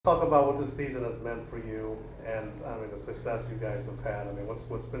Talk about what this season has meant for you, and I mean the success you guys have had. I mean,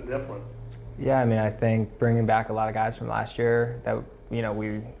 what's been different? Yeah, I mean, I think bringing back a lot of guys from last year that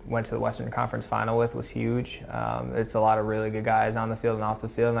we went to the Western Conference Final with was huge. It's a lot of really good guys on the field and off the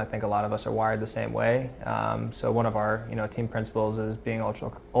field, and I think a lot of us are wired the same way. So one of our team principles is being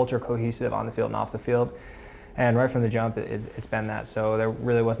ultra cohesive on the field and off the field. And right from the jump, it's been that. So there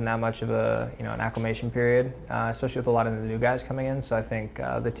really wasn't that much of an acclimation period, especially with a lot of the new guys coming in. So I think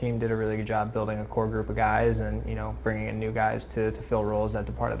the team did a really good job building a core group of guys and bringing in new guys to fill roles that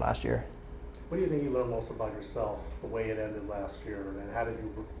departed last year. What do you think you learned most about yourself, the way it ended last year, and how did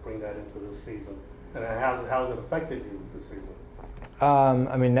you bring that into this season? And how's it affected you this season?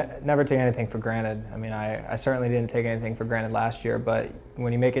 I mean, never take anything for granted. I mean, I certainly didn't take anything for granted last year, but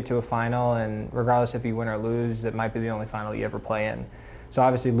when you make it to a final, and regardless if you win or lose, it might be the only final you ever play in. So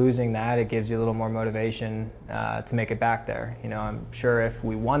obviously losing that, it gives you a little more motivation to make it back there. I'm sure if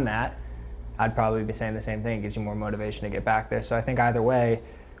we won that, I'd probably be saying the same thing. It gives you more motivation to get back there. So I think either way,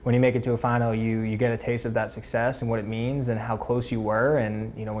 when you make it to a final, you get a taste of that success and what it means and how close you were.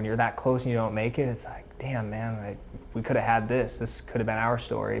 And when you're that close and you don't make it, it's like, damn, man, like, we could have had this. This could have been our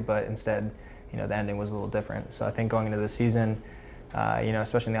story, but instead, the ending was a little different. So I think going into the season,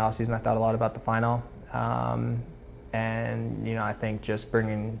 especially in the off season, I thought a lot about the final. And I think just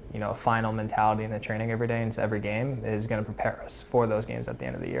bringing a final mentality into training every day into every game is going to prepare us for those games at the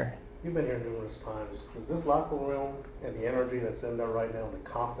end of the year. You've been here numerous times. Does this locker room and the energy that's in there right now, the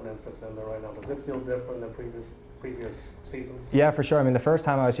confidence that's in there right now, does it feel different than previous seasons? Yeah, for sure. I mean, the first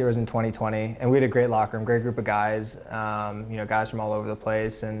time I was here was in 2020, and we had a great locker room, great group of guys, guys from all over the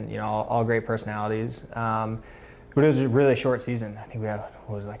place, and all great personalities. But it was a really short season. I think we had,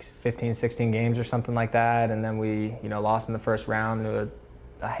 15, 16 games or something like that, and then we, lost in the first round to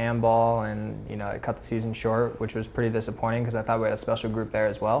a handball, and it cut the season short, which was pretty disappointing because I thought we had a special group there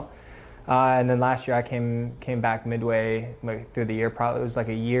as well. And then last year I came back midway through the year. Probably it was like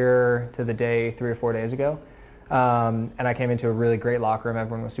a year to the day, 3 or 4 days ago. And I came into a really great locker room.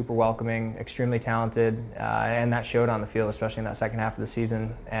 Everyone was super welcoming, extremely talented, and that showed on the field, especially in that second half of the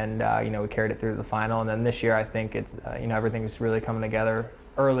season. And we carried it through to the final. And then this year, I think it's everything's really coming together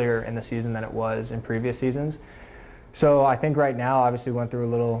earlier in the season than it was in previous seasons. So I think right now, obviously, we went through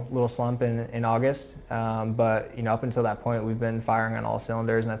a little slump in August, but up until that point, we've been firing on all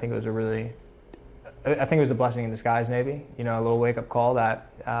cylinders, and I think it was a blessing in disguise, maybe. A little wake-up call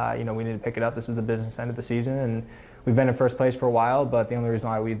that we need to pick it up. This is the business end of the season, and we've been in first place for a while. But the only reason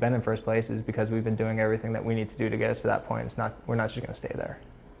why we've been in first place is because we've been doing everything that we need to do to get us to that point. We're not just going to stay there.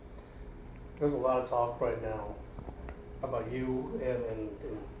 There's a lot of talk right now about you and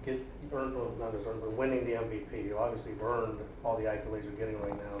winning the MVP. You obviously earned all the accolades you're getting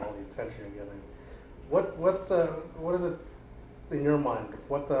right now and all the attention you're getting. What is it in your mind?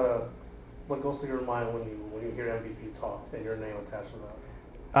 What goes through your mind when you hear MVP talk and your name attached to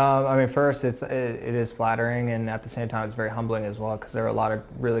that? I mean, first, it is flattering, and at the same time, it's very humbling as well because there are a lot of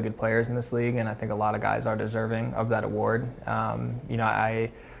really good players in this league, and I think a lot of guys are deserving of that award.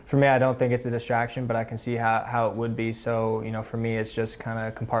 For me, I don't think it's a distraction, but I can see how it would be. So, for me, it's just kind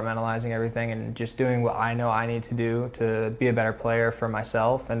of compartmentalizing everything and just doing what I know I need to do to be a better player for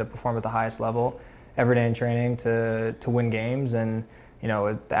myself and to perform at the highest level every day in training to win games. And,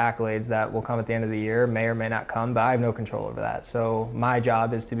 the accolades that will come at the end of the year may or may not come, but I have no control over that. So my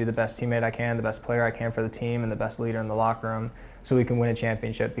job is to be the best teammate I can, the best player I can for the team, and the best leader in the locker room so we can win a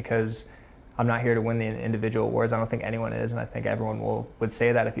championship, because I'm not here to win the individual awards. I don't think anyone is, and I think everyone would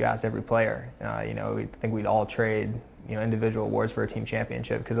say that if you asked every player. I think we'd all trade individual awards for a team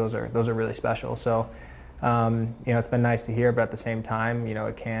championship because those are really special. So it's been nice to hear, but at the same time,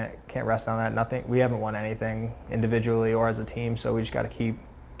 it can't rest on that. Nothing. We haven't won anything individually or as a team, so we just got to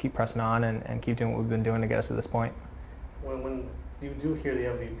keep pressing on and keep doing what we've been doing to get us to this point. When you do hear the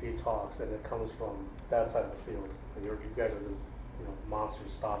MVP talks and it comes from that side of the field, and you guys are just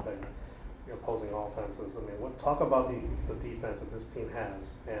monsters stopping your opposing offenses. I mean, talk about the defense that this team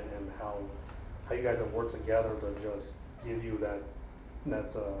has and how you guys have worked together to just give you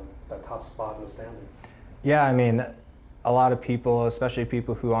that top spot in the standings. Yeah, I mean, a lot of people, especially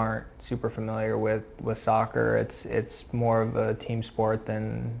people who aren't super familiar with soccer, it's more of a team sport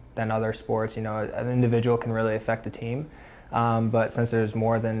than other sports. An individual can really affect a team, but since there's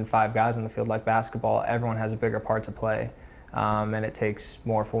more than 5 guys on the field like basketball, everyone has a bigger part to play. And it takes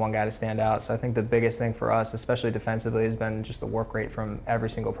more for one guy to stand out. So I think the biggest thing for us, especially defensively, has been just the work rate from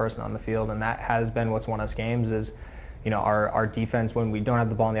every single person on the field, and that has been what's won us games is our defense when we don't have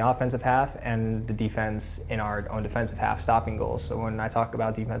the ball in the offensive half, and the defense in our own defensive half stopping goals. So when I talk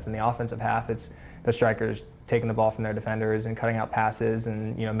about defense in the offensive half, it's the strikers taking the ball from their defenders and cutting out passes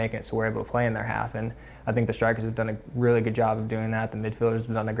and making it so we're able to play in their half. And I think the strikers have done a really good job of doing that. The midfielders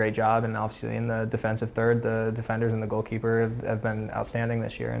have done a great job, and obviously in the defensive third, the defenders and the goalkeeper have been outstanding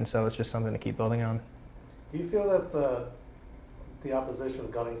this year. And so it's just something to keep building on. Do you feel that the opposition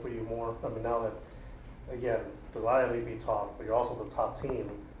is gunning for you more? I mean, now that, again, there's a lot of MVP talk, but you're also the top team.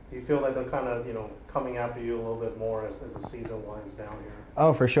 Do you feel like they're kind of, coming after you a little bit more as the season winds down here?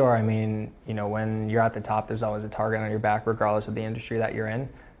 Oh, for sure. I mean, when you're at the top, there's always a target on your back, regardless of the industry that you're in.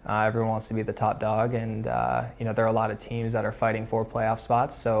 Everyone wants to be the top dog, and there are a lot of teams that are fighting for playoff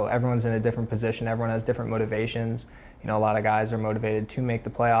spots. So everyone's in a different position. Everyone has different motivations. A lot of guys are motivated to make the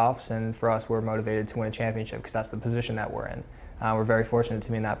playoffs, and for us, we're motivated to win a championship because that's the position that we're in. We're very fortunate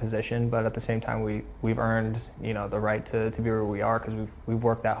to be in that position, but at the same time, we've earned the right to be where we are because we've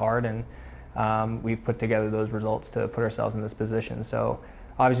worked that hard, and we've put together those results to put ourselves in this position. So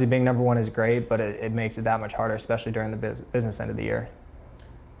obviously being number one is great, but it makes it that much harder, especially during the business end of the year.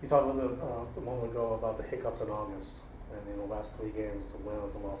 You talked a little bit a moment ago about the hiccups in August, and last 3 games, the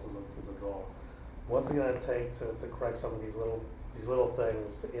wins, the losses, the draw. What's it going to take to correct some of these little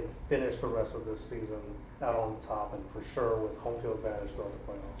things and finish the rest of this season out on top, and for sure with home field advantage throughout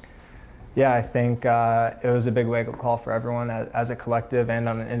the playoffs? Yeah, I think it was a big wake-up call for everyone as a collective and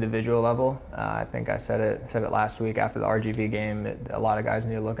on an individual level. I think I said it last week after the RGV game. A lot of guys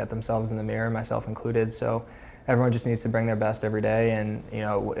need to look at themselves in the mirror, myself included. So everyone just needs to bring their best every day. And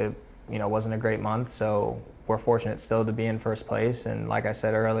it wasn't a great month, so we're fortunate still to be in first place. And like I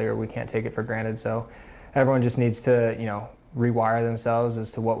said earlier, we can't take it for granted. So everyone just needs to rewire themselves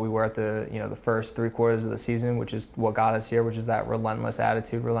as to what we were at the first 3 quarters of the season, which is what got us here, which is that relentless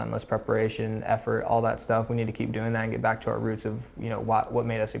attitude, relentless preparation, effort, all that stuff. We need to keep doing that and get back to our roots of what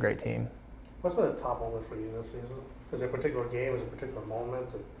made us a great team. What's been the top moment for you this season? Is there a particular game? Is there a particular moment?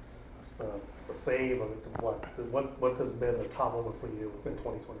 Is it the save? Or what has been the top moment for you in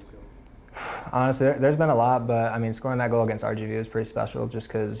 2022? Honestly, there's been a lot, but I mean, scoring that goal against RGV was pretty special just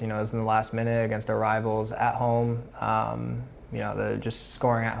because, it was in the last minute against our rivals at home. Just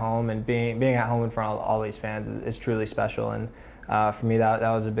scoring at home and being at home in front of all these fans is truly special. And for me, that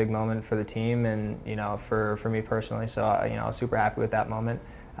was a big moment for the team and, for me personally. So, I was super happy with that moment.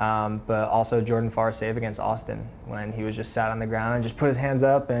 But also Jordan Farr's save against Austin when he was just sat on the ground and just put his hands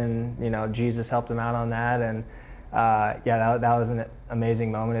up and, Jesus helped him out on that. And that was an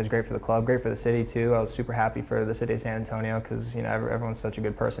amazing moment. It was great for the club, great for the city too. I was super happy for the city of San Antonio because everyone's such a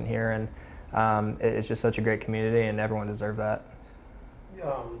good person here, and it's just such a great community, and everyone deserved that.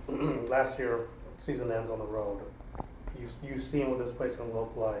 Last year, season ends on the road. You've seen what this place can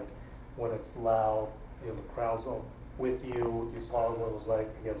look like when it's loud. The crowd's with you. You saw what it was like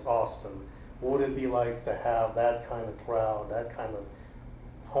against Austin. What would it be like to have that kind of crowd, that kind of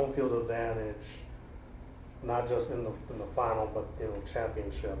home field advantage? Not just in the final, but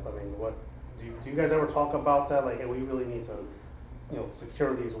championship. I mean, what do you guys ever talk about that? Like, hey, we really need to,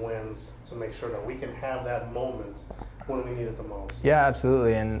 secure these wins to make sure that we can have that moment when we need it the most. Yeah,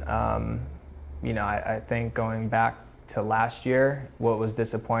 absolutely. And I think going back to last year, what was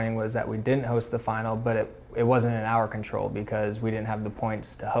disappointing was that we didn't host the final, but it wasn't in our control because we didn't have the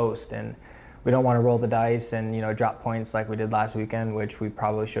points to host. And we don't want to roll the dice and drop points like we did last weekend, which we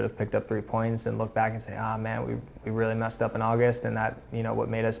probably should have picked up 3 points and look back and say, man, we really messed up in August, and that what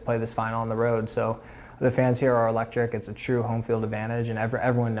made us play this final on the road. So the fans here are electric. It's a true home field advantage, and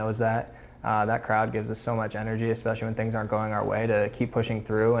everyone knows that. That crowd gives us so much energy, especially when things aren't going our way, to keep pushing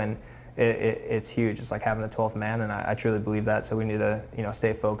through, and it's huge. It's like having a 12th man, and I truly believe that. So we need to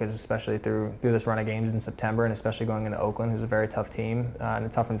stay focused, especially through this run of games in September, and especially going into Oakland, who's a very tough team and a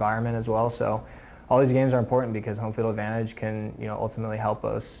tough environment as well. So all these games are important because home field advantage can ultimately help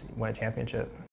us win a championship.